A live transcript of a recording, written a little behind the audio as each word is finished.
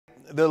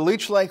The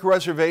Leech Lake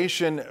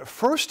Reservation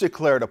first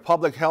declared a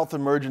public health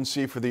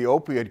emergency for the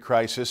opioid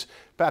crisis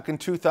back in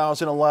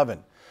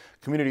 2011.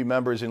 Community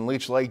members in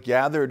Leech Lake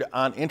gathered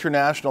on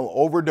International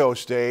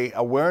Overdose Day,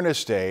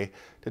 Awareness Day,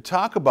 to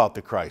talk about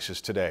the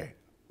crisis today.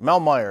 Mel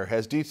Meyer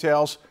has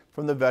details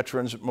from the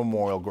Veterans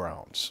Memorial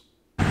Grounds.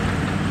 I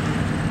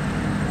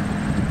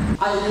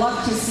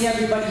love to see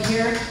everybody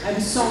here. I'm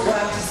so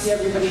glad to see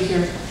everybody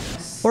here.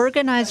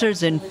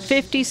 Organizers in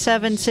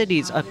 57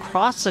 cities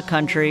across the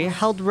country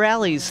held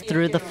rallies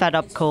through the Fed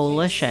Up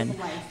Coalition.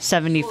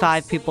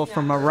 75 people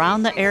from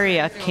around the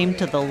area came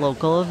to the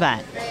local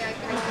event.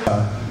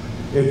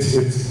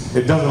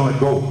 It doesn't let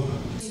go.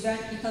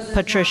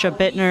 Patricia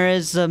Bittner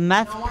is the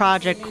meth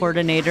project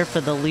coordinator for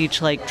the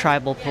Leech Lake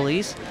Tribal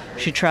Police.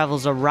 She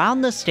travels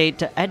around the state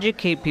to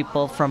educate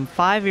people from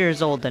 5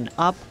 years old and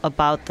up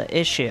about the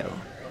issue.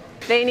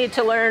 They need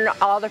to learn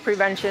all the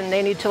prevention,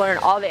 they need to learn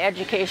all the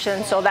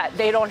education so that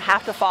they don't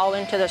have to fall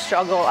into the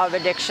struggle of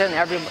addiction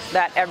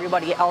that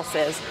everybody else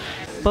is.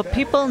 But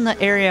people in the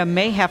area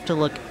may have to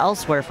look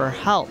elsewhere for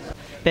help.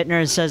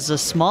 Bittner says the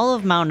small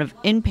amount of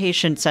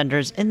inpatient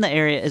centers in the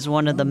area is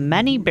one of the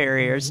many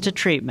barriers to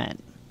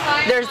treatment.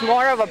 There's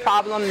more of a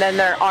problem than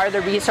there are the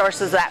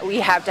resources that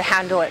we have to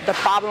handle it. The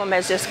problem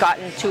has just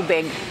gotten too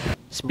big.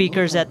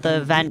 Speakers at the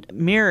event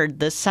mirrored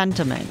this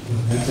sentiment.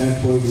 At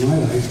that point in my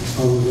life,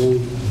 I was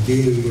only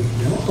dealing with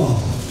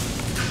alcohol.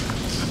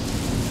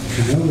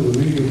 And that was a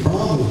major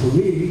problem for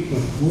me,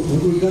 but what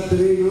do we got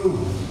today now?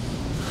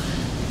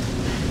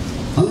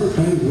 100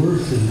 times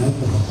worse than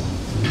alcohol.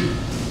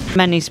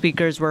 Many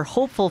speakers were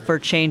hopeful for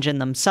change in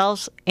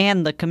themselves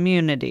and the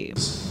community.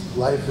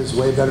 Life is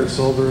way better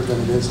sober than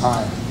it is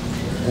high,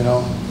 you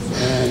know?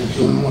 And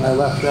when I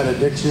left that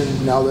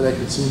addiction, now that I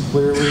can see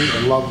clearly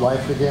and love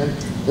life again,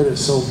 it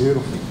is so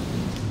beautiful.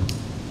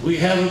 We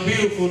have a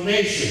beautiful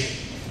nation.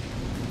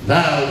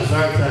 Now is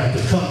our time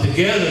to come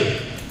together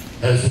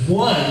as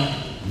one,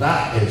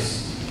 not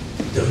as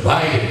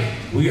divided.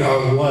 We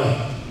are one.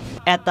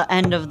 At the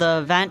end of the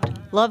event,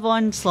 loved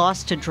ones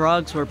lost to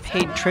drugs were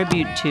paid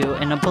tribute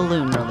to in a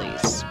balloon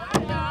release.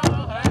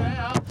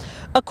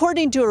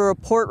 According to a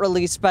report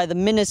released by the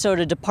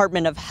Minnesota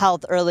Department of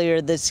Health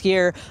earlier this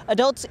year,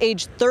 adults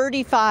aged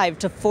 35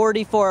 to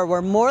 44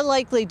 were more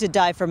likely to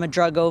die from a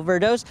drug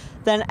overdose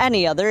than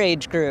any other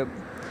age group.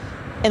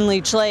 In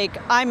Leech Lake,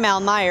 I'm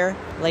Mel Meyer,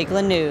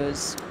 Lakeland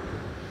News.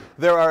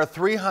 There are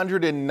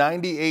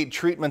 398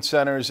 treatment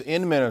centers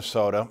in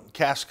Minnesota.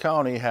 Cass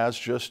County has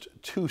just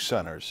 2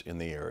 centers in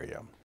the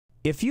area.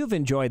 If you've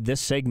enjoyed this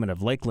segment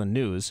of Lakeland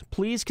News,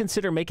 please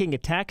consider making a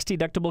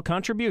tax-deductible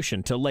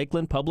contribution to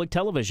Lakeland Public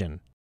Television.